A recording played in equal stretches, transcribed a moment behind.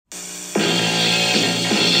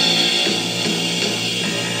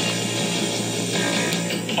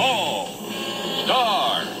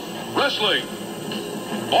Wrestling.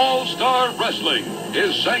 All-Star Wrestling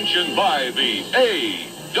is sanctioned by the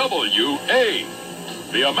AWA,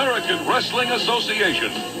 the American Wrestling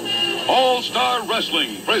Association. All-Star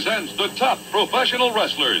Wrestling presents the top professional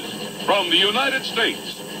wrestlers from the United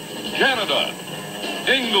States, Canada,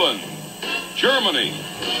 England, Germany,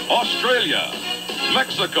 Australia,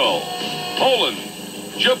 Mexico, Poland,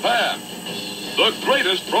 Japan. The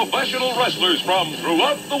greatest professional wrestlers from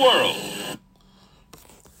throughout the world.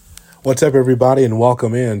 What's up, everybody, and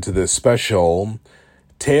welcome in to this special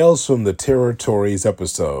Tales from the Territories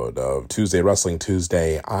episode of Tuesday Wrestling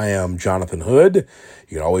Tuesday. I am Jonathan Hood.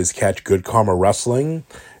 You can always catch Good Karma Wrestling.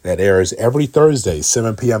 That airs every Thursday,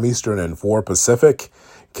 7 p.m. Eastern and 4 Pacific.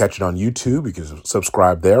 Catch it on YouTube. You can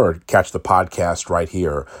subscribe there or catch the podcast right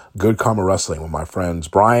here. Good Karma Wrestling with my friends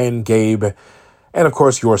Brian, Gabe, and of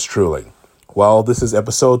course yours truly. Well, this is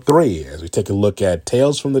episode 3 as we take a look at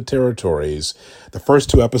Tales from the Territories. The first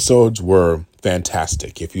 2 episodes were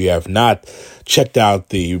fantastic. If you have not checked out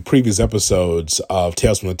the previous episodes of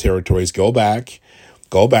Tales from the Territories, go back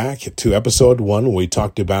to episode 1 where we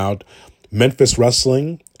talked about Memphis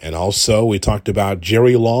Wrestling, and also we talked about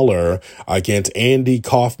Jerry Lawler against Andy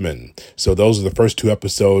Kaufman. So those are the first 2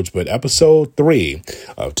 episodes, but episode 3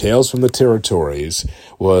 of Tales from the Territories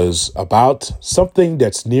was about something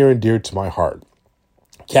that's near and dear to my heart.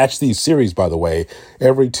 Catch these series, by the way,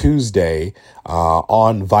 every Tuesday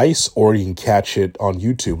on Vice, or you can catch it on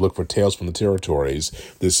YouTube. Look for Tales from the Territories,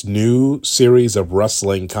 this new series of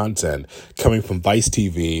wrestling content coming from Vice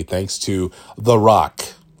TV, thanks to The Rock,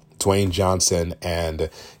 Dwayne Johnson, and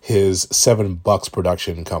his $7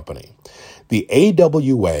 production company. The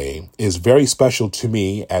AWA is very special to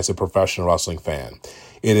me as a professional wrestling fan.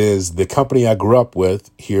 It is the company I grew up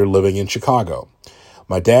with here living in Chicago.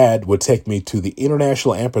 My dad would take me to the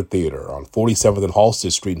International Amphitheater on 47th and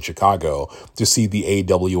Halsted Street in Chicago to see the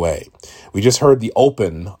AWA. We just heard the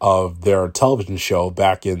open of their television show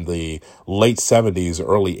back in the late 70s,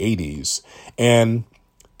 early 80s, and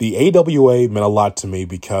the AWA meant a lot to me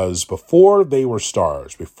because before they were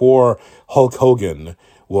stars, before Hulk Hogan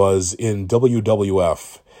was in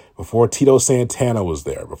WWF, before Tito Santana was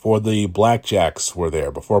there, before the Blackjacks were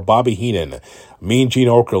there, before Bobby Heenan, Mean Gene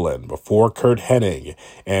Okerlund, before Curt Hennig,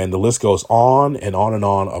 and the list goes on and on and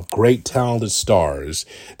on of great talented stars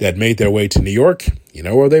that made their way to New York. You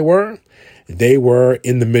know where they were? They were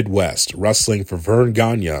in the Midwest, wrestling for Verne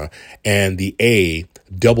Gagne and the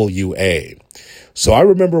AWA. So I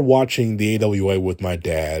remember watching the AWA with my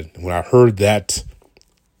dad when I heard that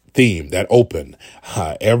theme, that open,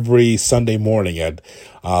 every Sunday morning at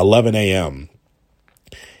 11 a.m.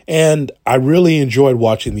 And I really enjoyed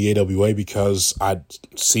watching the AWA because I'd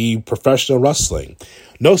see professional wrestling.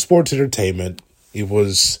 No sports entertainment. It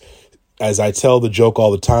was, as I tell the joke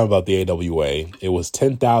all the time about the AWA, it was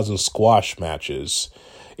 10,000 squash matches.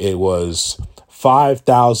 It was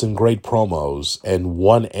 5,000 great promos and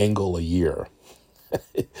one angle a year.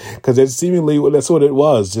 Because it's seemingly, that's what it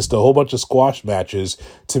was, just a whole bunch of squash matches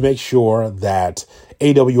to make sure that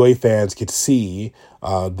AWA fans could see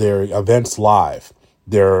their events live,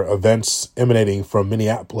 their events emanating from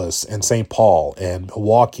Minneapolis and St. Paul and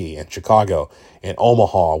Milwaukee and Chicago and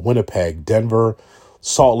Omaha, Winnipeg, Denver,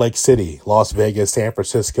 Salt Lake City, Las Vegas, San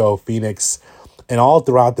Francisco, Phoenix, and all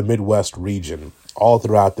throughout the Midwest region, all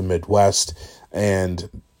throughout the Midwest.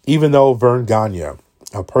 And even though Verne Gagne,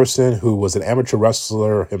 a person who was an amateur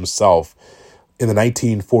wrestler himself in the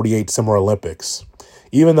 1948 Summer Olympics,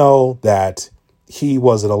 even though that he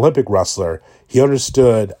was an Olympic wrestler, he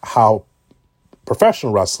understood how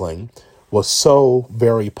professional wrestling was so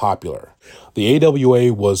very popular. The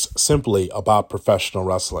AWA was simply about professional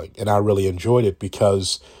wrestling, and I really enjoyed it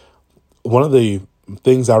because one of the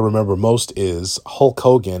things I remember most is Hulk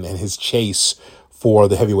Hogan and his chase for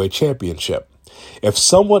the heavyweight championship. If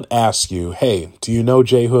someone asks you, hey, do you know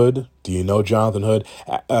Jay Hood? Do you know Jonathan Hood?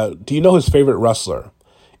 Do you know his favorite wrestler?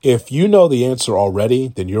 If you know the answer already,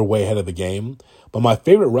 then you're way ahead of the game. But my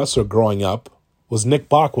favorite wrestler growing up was Nick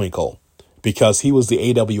Bockwinkel because he was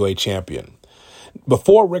the AWA champion.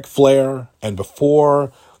 Before Ric Flair and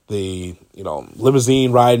before the,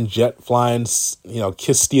 limousine riding, jet flying,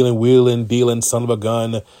 kiss stealing, wheeling, dealing, son of a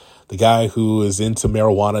gun, the guy who is into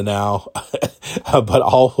marijuana now, but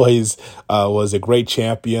always was a great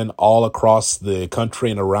champion all across the country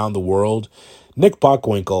and around the world. Nick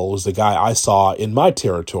Bockwinkel was the guy I saw in my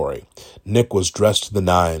territory. Nick was dressed to the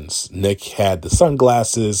nines. Nick had the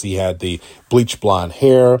sunglasses. He had the bleach blonde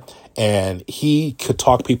hair, and he could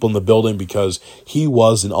talk people in the building because he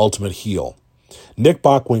was an ultimate heel. Nick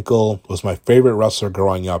Bockwinkel was my favorite wrestler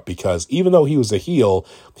growing up because even though he was a heel,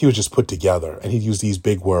 he was just put together and he'd use these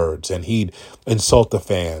big words and he'd insult the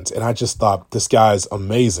fans. And I just thought this guy's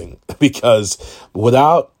amazing because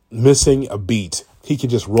without missing a beat, he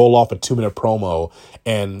could just roll off a 2-minute promo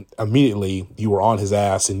and immediately you were on his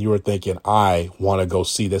ass and you were thinking, I want to go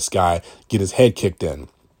see this guy get his head kicked in.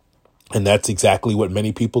 And that's exactly what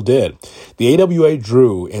many people did. The AWA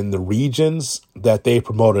drew in the regions that they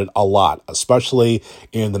promoted a lot, especially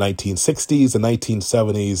in the 1960s, the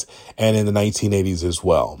 1970s, and in the 1980s as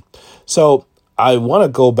well. So I want to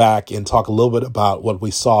go back and talk a little bit about what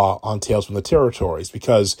we saw on Tales from the Territories,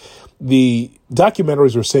 because the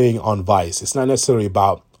documentaries we're seeing on Vice, it's not necessarily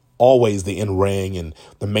about always the in-ring and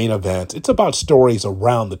the main event. It's about stories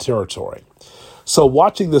around the territory. So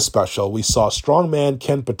watching this special, we saw strongman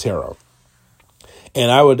Ken Patera. And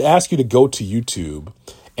I would ask you to go to YouTube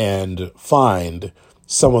and find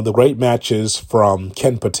some of the great matches from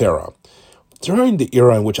Ken Patera during the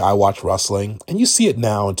era in which I watched wrestling. And you see it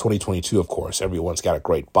now in 2022, of course. Everyone's got a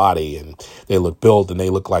great body and they look built and they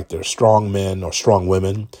look like they're strong men or strong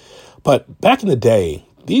women. But back in the day,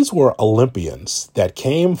 these were Olympians that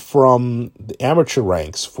came from the amateur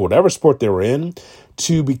ranks for whatever sport they were in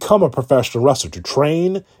to become a professional wrestler, to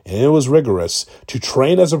train, and it was rigorous, to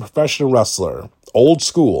train as a professional wrestler, old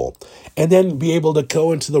school, and then be able to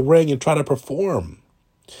go into the ring and try to perform.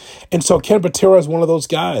 And so Ken Patera is one of those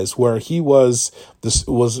guys where he was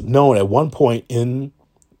known at one point in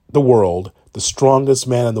the world, the strongest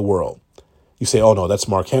man in the world. You say, oh no, that's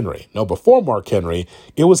Mark Henry. No, before Mark Henry,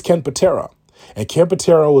 it was Ken Patera. And Ken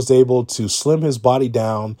Patera was able to slim his body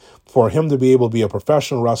down for him to be able to be a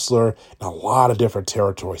professional wrestler in a lot of different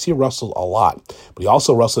territories. He wrestled a lot, but he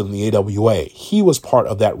also wrestled in the AWA. He was part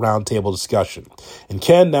of that roundtable discussion. And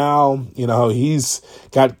Ken now, he's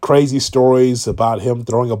got crazy stories about him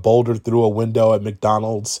throwing a boulder through a window at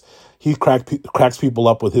McDonald's. He cracks people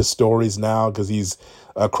up with his stories now because he's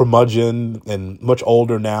a curmudgeon and much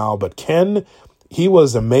older now. But Ken, he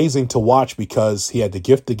was amazing to watch because he had the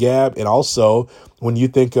gift of gab. And also, when you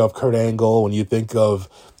think of Kurt Angle, when you think of,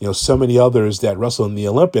 so many others that wrestled in the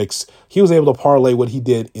Olympics, he was able to parlay what he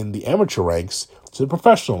did in the amateur ranks to the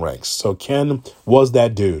professional ranks. So Ken was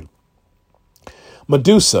that dude.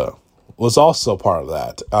 Medusa was also part of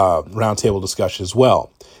that roundtable discussion as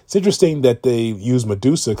well. It's interesting that they use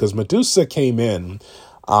Medusa because Medusa came in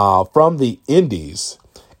from the Indies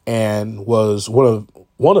and was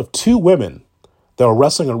one of two women that were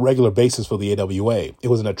wrestling on a regular basis for the AWA. It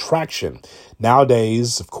was an attraction.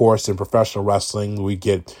 Nowadays, of course, in professional wrestling, we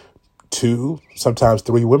get 2, sometimes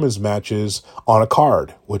 3 women's matches on a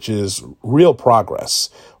card, which is real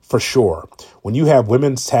progress for sure. When you have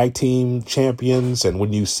women's tag team champions and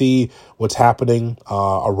when you see what's happening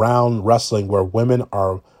around wrestling where women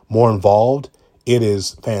are more involved, it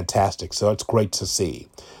is fantastic. So it's great to see.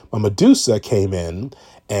 But Medusa came in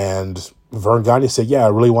and Vern Gagne said, yeah, I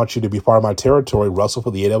really want you to be part of my territory, wrestle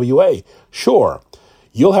for the AWA. Sure,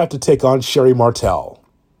 you'll have to take on Sherry Martel.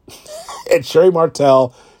 And Sherry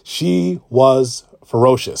Martel, she was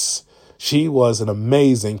ferocious. She was an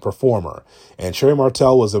amazing performer. And Sherry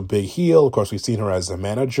Martel was a big heel. Of course, we've seen her as a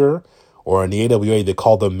manager, or in the AWA, they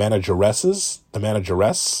call them manageress,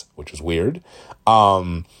 which is weird.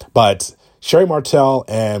 But Sherry Martel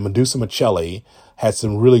and Medusa Michelli had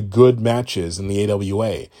some really good matches in the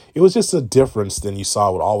AWA. It was just a difference than you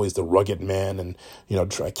saw with always the rugged men and,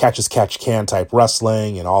 catch as catch can type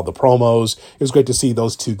wrestling and all the promos. It was great to see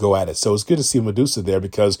those two go at it. So it's good to see Medusa there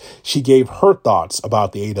because she gave her thoughts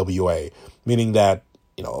about the AWA, meaning that,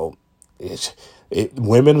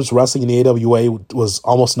 women's wrestling in the AWA was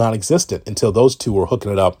almost non-existent until those two were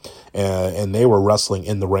hooking it up and they were wrestling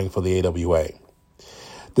in the ring for the AWA.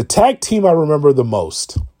 The tag team I remember the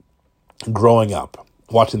most growing up,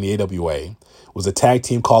 watching the AWA, was a tag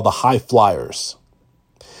team called the High Flyers.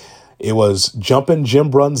 It was Jumpin'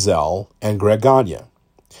 Jim Brunzell and Greg Gagne.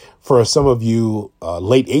 For some of you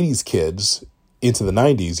late 80s kids into the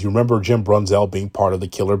 90s, you remember Jim Brunzell being part of the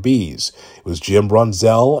Killer Bees. It was Jim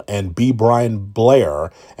Brunzell and B. Brian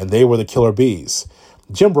Blair, and they were the Killer Bees.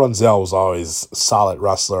 Jim Brunzell was always a solid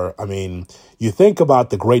wrestler. I mean, you think about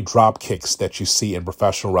the great drop kicks that you see in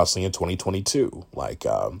professional wrestling in 2022. Like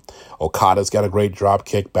Okada's got a great drop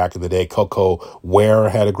kick back in the day. Koko Ware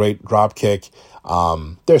had a great drop kick.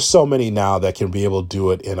 There's so many now that can be able to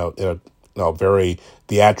do it in a very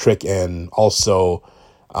theatric and also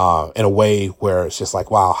in a way where it's just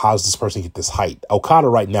like, wow, how does this person get this height? Okada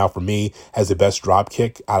right now, for me, has the best drop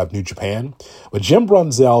kick out of New Japan. But Jim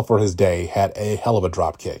Brunzell, for his day, had a hell of a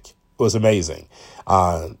drop kick. It was amazing.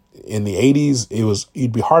 in the 80s,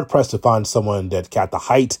 you'd be hard pressed to find someone that got the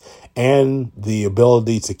height and the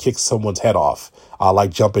ability to kick someone's head off,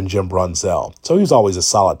 like Jumpin' Jim Brunzell. So he was always a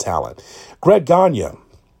solid talent. Greg Gagne.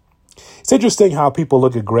 It's interesting how people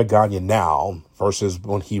look at Greg Gagne now versus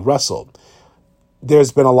when he wrestled.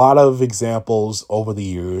 There's been a lot of examples over the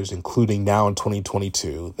years, including now in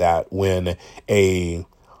 2022, that when a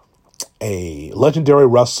legendary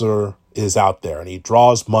wrestler is out there and he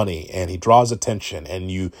draws money and he draws attention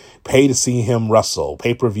and you pay to see him wrestle,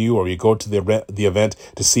 pay-per-view, or you go to the event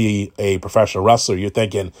to see a professional wrestler, you're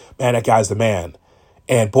thinking, man, that guy's the man.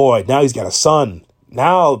 And boy, now he's got a son.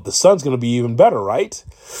 Now the son's going to be even better, right?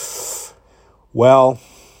 Well,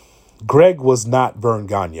 Greg was not Verne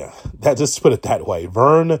Gagne. Just put it that way.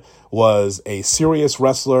 Verne was a serious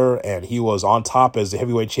wrestler, and he was on top as the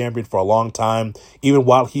heavyweight champion for a long time, even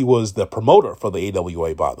while he was the promoter for the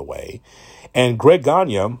AWA, by the way. And Greg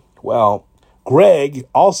Gagne, well, Greg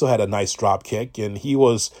also had a nice drop kick, and he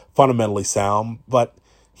was fundamentally sound, but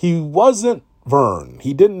he wasn't Verne.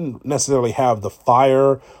 He didn't necessarily have the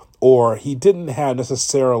fire, or he didn't have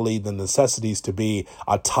necessarily the necessities to be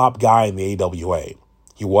a top guy in the AWA.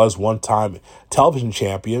 He was one-time television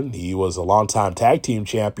champion. He was a long-time tag team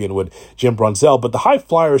champion with Jim Brunzell. But the High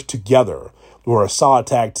Flyers together were a solid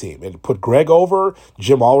tag team. It put Greg over.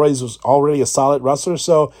 Jim always was already a solid wrestler.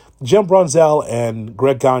 So Jim Brunzell and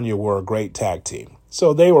Greg Gagne were a great tag team.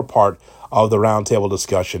 So they were part of the roundtable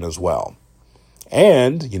discussion as well.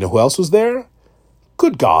 And you know who else was there?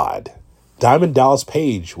 Good God. Diamond Dallas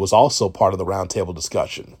Page was also part of the roundtable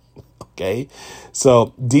discussion. Okay,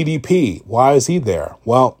 so DDP, why is he there?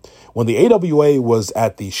 Well, when the AWA was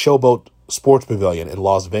at the Showboat Sports Pavilion in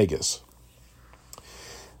Las Vegas,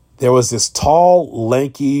 there was this tall,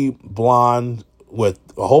 lanky blonde with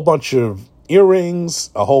a whole bunch of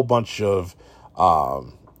earrings, a whole bunch of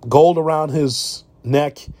gold around his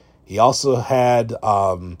neck. He also had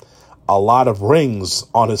a lot of rings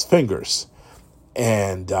on his fingers.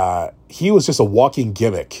 And he was just a walking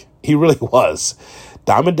gimmick. He really was.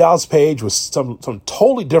 Diamond Dallas Page was something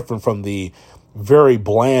totally different from the very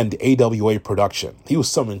bland AWA production. He was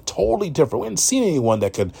something totally different. We hadn't seen anyone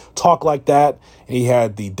that could talk like that. And he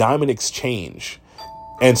had the Diamond Exchange.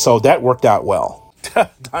 And so that worked out well.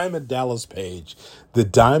 Diamond Dallas Page, the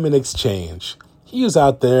Diamond Exchange. He was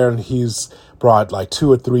out there and he's brought like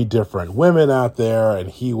 2 or 3 different women out there. And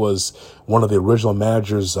he was one of the original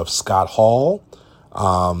managers of Scott Hall.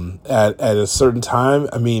 At a certain time,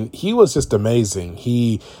 I mean, he was just amazing.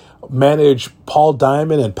 He managed Paul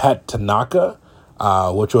Diamond and Pat Tanaka,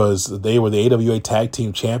 they were the AWA Tag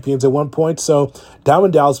Team Champions at one point. So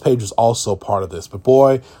Diamond Dallas Page was also part of this. But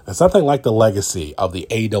boy, there's nothing like the legacy of the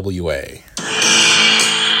AWA.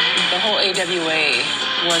 The whole AWA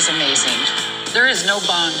was amazing. There is no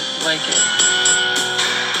bond like it.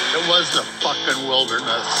 It was the fucking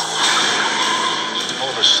wilderness. All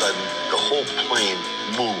of a sudden, the whole plane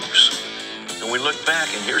moves. And we look back,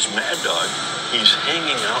 and here's Mad Dog. He's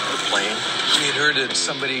hanging out in the plane. We had heard that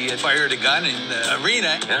somebody had fired a gun in the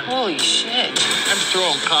arena. Yeah. Holy shit. I'm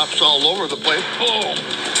throwing cops all over the place. Boom!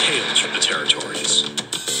 Tales from the Territories.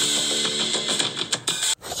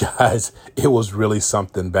 Guys, it was really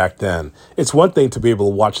something back then. It's one thing to be able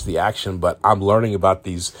to watch the action, but I'm learning about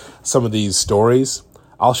some of these stories.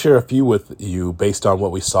 I'll share a few with you based on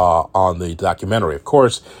what we saw on the documentary. Of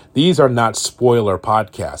course, these are not spoiler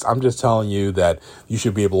podcasts. I'm just telling you that you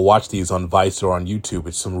should be able to watch these on Vice or on YouTube.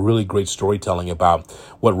 It's some really great storytelling about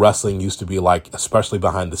what wrestling used to be like, especially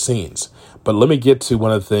behind the scenes. But let me get to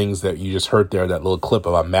one of the things that you just heard there, that little clip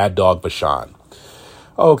about Mad Dog Vachon.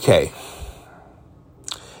 Okay.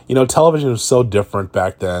 You know, television was so different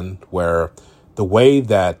back then, where the way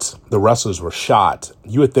that the wrestlers were shot,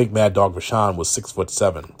 you would think Mad Dog Vachon was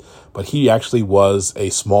 6'7", but he actually was a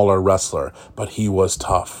smaller wrestler, but he was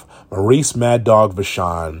tough. Maurice Mad Dog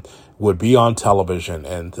Vachon would be on television,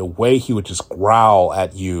 and the way he would just growl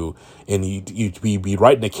at you, and you'd be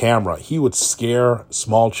right in the camera, he would scare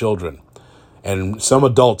small children. And some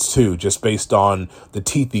adults too, just based on the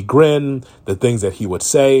teethy grin, the things that he would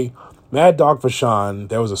say. Mad Dog Vachon,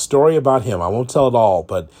 there was a story about him. I won't tell it all,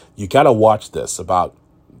 but you got to watch this about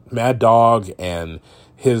Mad Dog and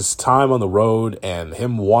his time on the road and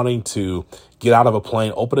him wanting to get out of a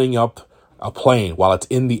plane, opening up a plane while it's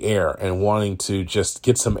in the air and wanting to just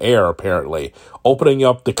get some air, apparently. Opening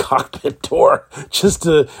up the cockpit door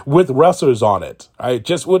with wrestlers on it, right?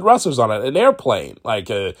 Just with wrestlers on it. An airplane, like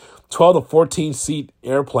a 12 to 14 seat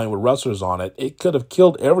airplane with wrestlers on it. It could have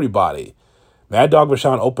killed everybody. Mad Dog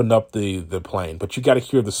Vachon opened up the plane, but you got to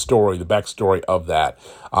hear the story, the backstory of that.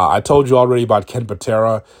 I told you already about Ken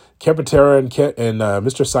Patera. Ken Patera and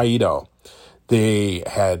Mr. Saito, they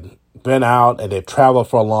had been out and they've traveled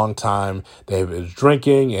for a long time. They've been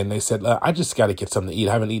drinking and they said, I just got to get something to eat.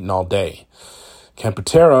 I haven't eaten all day. Ken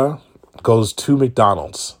Patera goes to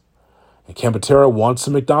McDonald's. And Ken Patera wants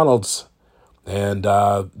some McDonald's. And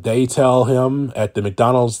they tell him at the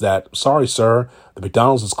McDonald's that, sorry, sir, the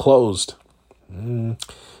McDonald's is closed. Ken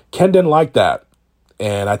didn't like that.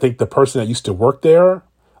 And I think the person that used to work there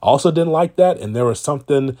also didn't like that. And there was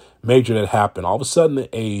something major that happened. All of a sudden,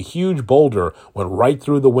 a huge boulder went right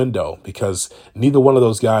through the window because neither one of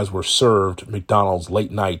those guys were served McDonald's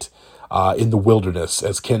late night in the wilderness,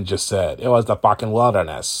 as Ken just said. It was the fucking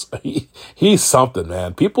wilderness. He's something,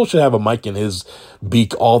 man. People should have a mic in his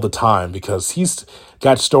beak all the time because he's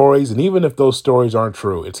got stories. And even if those stories aren't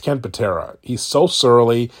true, it's Ken Patera. He's so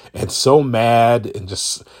surly and so mad and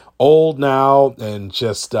just old now. And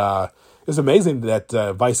just, it's amazing that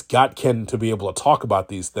Vice got Ken to be able to talk about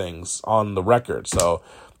these things on the record. So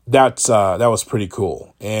that was pretty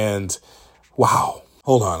cool. And wow.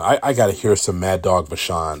 Hold on, I got to hear some Mad Dog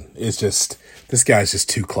Vachon. It's just, this guy's just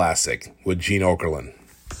too classic with Gene Okerlund.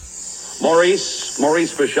 Maurice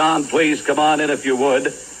Vachon, please come on in if you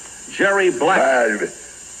would. Jerry Black.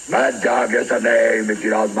 Mad Dog is the name, if you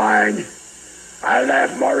don't mind. I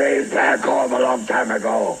left Maurice back home a long time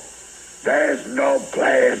ago. There's no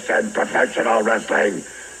place in professional wrestling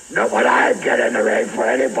that would I get in the ring for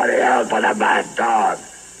anybody else but a Mad Dog.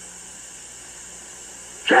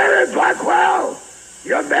 Jerry Blackwell!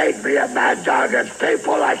 You made me a Mad Dog. It's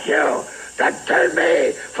people like you that turned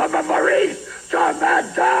me from a Maurice to a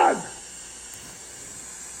Mad Dog.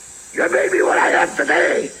 You made me what I am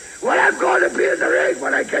today. What I'm going to be in the ring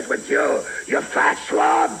when I get with you, you fat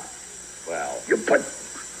slob. Well, you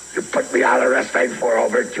put me out of wrestling for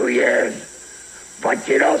over 2 years. But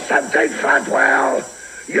you know something, Fatwell?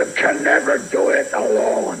 You can never do it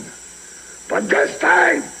alone. But this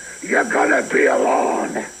time, you're going to be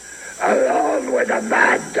alone. Alone with a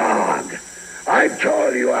Mad Dog. I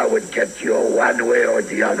told you I would get you one way or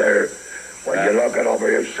the other. When you're looking over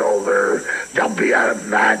your shoulder, there'll be a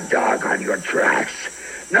Mad Dog on your tracks.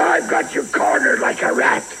 Now I've got you cornered like a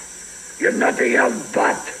rat. You're nothing else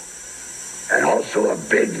but. And also a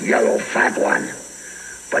big yellow fat one.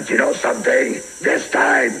 But you know something? This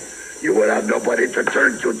time, you will have nobody to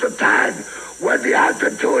turn to the time when the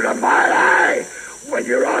altitude of my eye, when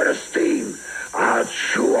you're out of steam, I'll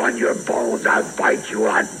chew on your bones, I'll bite you,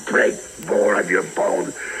 I'll break more of your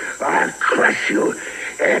bone, I'll crush you.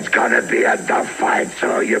 It's gonna be a tough fight,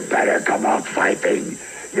 so you better come out fighting.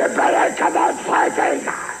 You better come out fighting.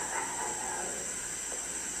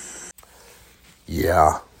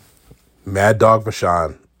 Yeah. Mad Dog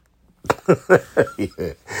Vachon.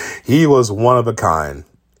 He was one of a kind,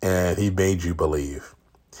 and he made you believe.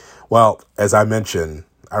 Well, as I mentioned,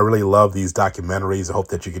 I really love these documentaries. I hope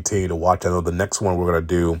that you continue to watch. I know the next one we're going to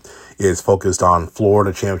do is focused on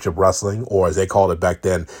Florida Championship Wrestling, or as they called it back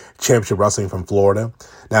then, Championship Wrestling from Florida.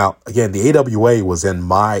 Now, again, the AWA was in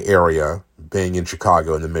my area, being in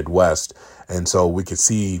Chicago in the Midwest, and so we could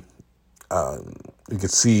see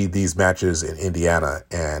these matches in Indiana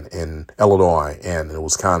and in Illinois and in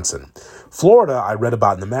Wisconsin. Florida, I read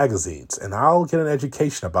about in the magazines, and I'll get an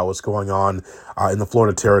education about what's going on in the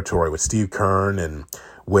Florida territory with Steve Kern and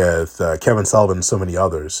with Kevin Sullivan and so many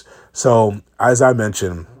others. So, as I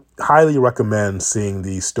mentioned, highly recommend seeing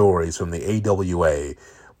these stories from the AWA.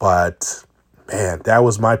 But, man, that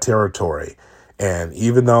was my territory. And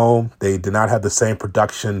even though they did not have the same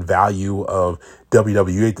production value of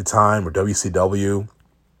WWE at the time or WCW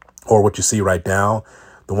or what you see right now,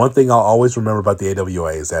 the one thing I'll always remember about the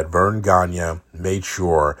AWA is that Verne Gagne made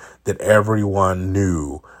sure that everyone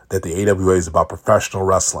knew that the AWA is about professional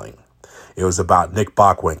wrestling. It was about Nick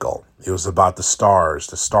Bockwinkel. It was about the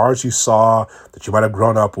stars you saw that you might have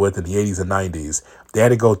grown up with in the 80s and 90s. They had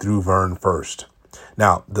to go through Verne first.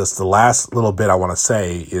 Now, the last little bit I want to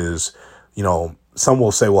say is, you know, some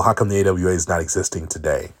will say, well, how come the AWA is not existing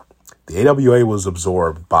today? The AWA was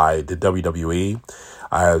absorbed by the WWE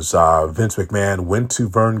as Vince McMahon went to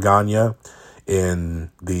Verne Gagne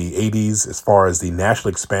in the 80s as far as the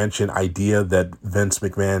national expansion idea that Vince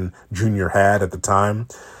McMahon Jr. had at the time.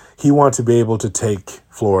 He wanted to be able to take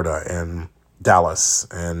Florida and Dallas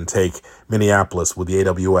and take Minneapolis with the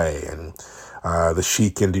AWA and the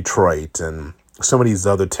Sheik in Detroit and some of these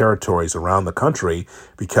other territories around the country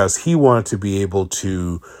because he wanted to be able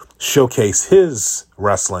to showcase his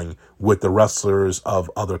wrestling with the wrestlers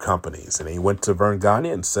of other companies. And he went to Verne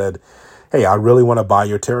Gagne and said, hey, I really want to buy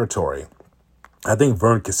your territory. I think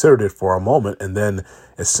Verne considered it for a moment, and then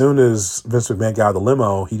as soon as Vince McMahon got out of the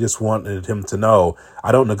limo, he just wanted him to know,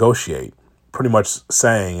 I don't negotiate, pretty much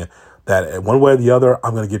saying that one way or the other,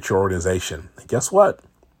 I'm going to get your organization. And guess what?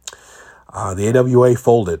 The AWA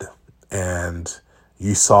folded, and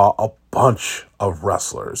you saw a bunch of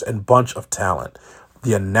wrestlers and bunch of talent.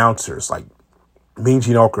 The announcers like Mean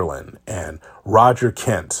Gene Okerlund and Roger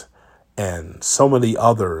Kent and so many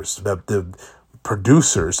others, the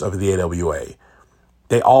producers of the AWA,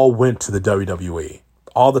 they all went to the WWE.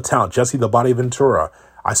 All the talent, Jesse the Body Ventura,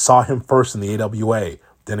 I saw him first in the AWA.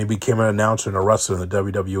 Then he became an announcer and a wrestler in the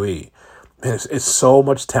WWE. And it's so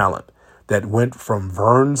much talent that went from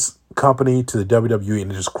Vern's company to the WWE,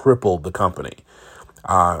 and it just crippled the company.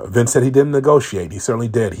 Vince said he didn't negotiate. He certainly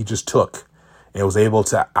did. He just took and was able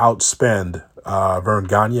to outspend Vern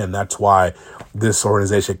Gagne, and that's why this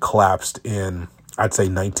organization collapsed in, I'd say,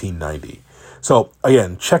 1990. So,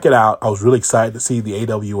 again, check it out. I was really excited to see the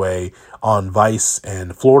AWA on Vice,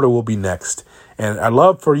 and Florida will be next. And I'd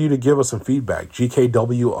love for you to give us some feedback,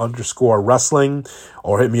 GKW_wrestling,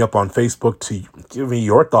 or hit me up on Facebook to give me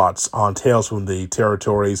your thoughts on Tales from the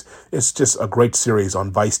Territories. It's just a great series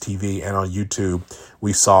on Vice TV and on YouTube.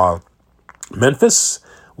 We saw Memphis.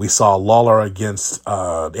 We saw Lawler against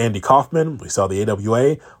Andy Kaufman. We saw the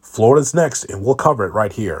AWA. Florida's next, and we'll cover it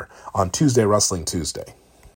right here on Tuesday Wrestling Tuesday.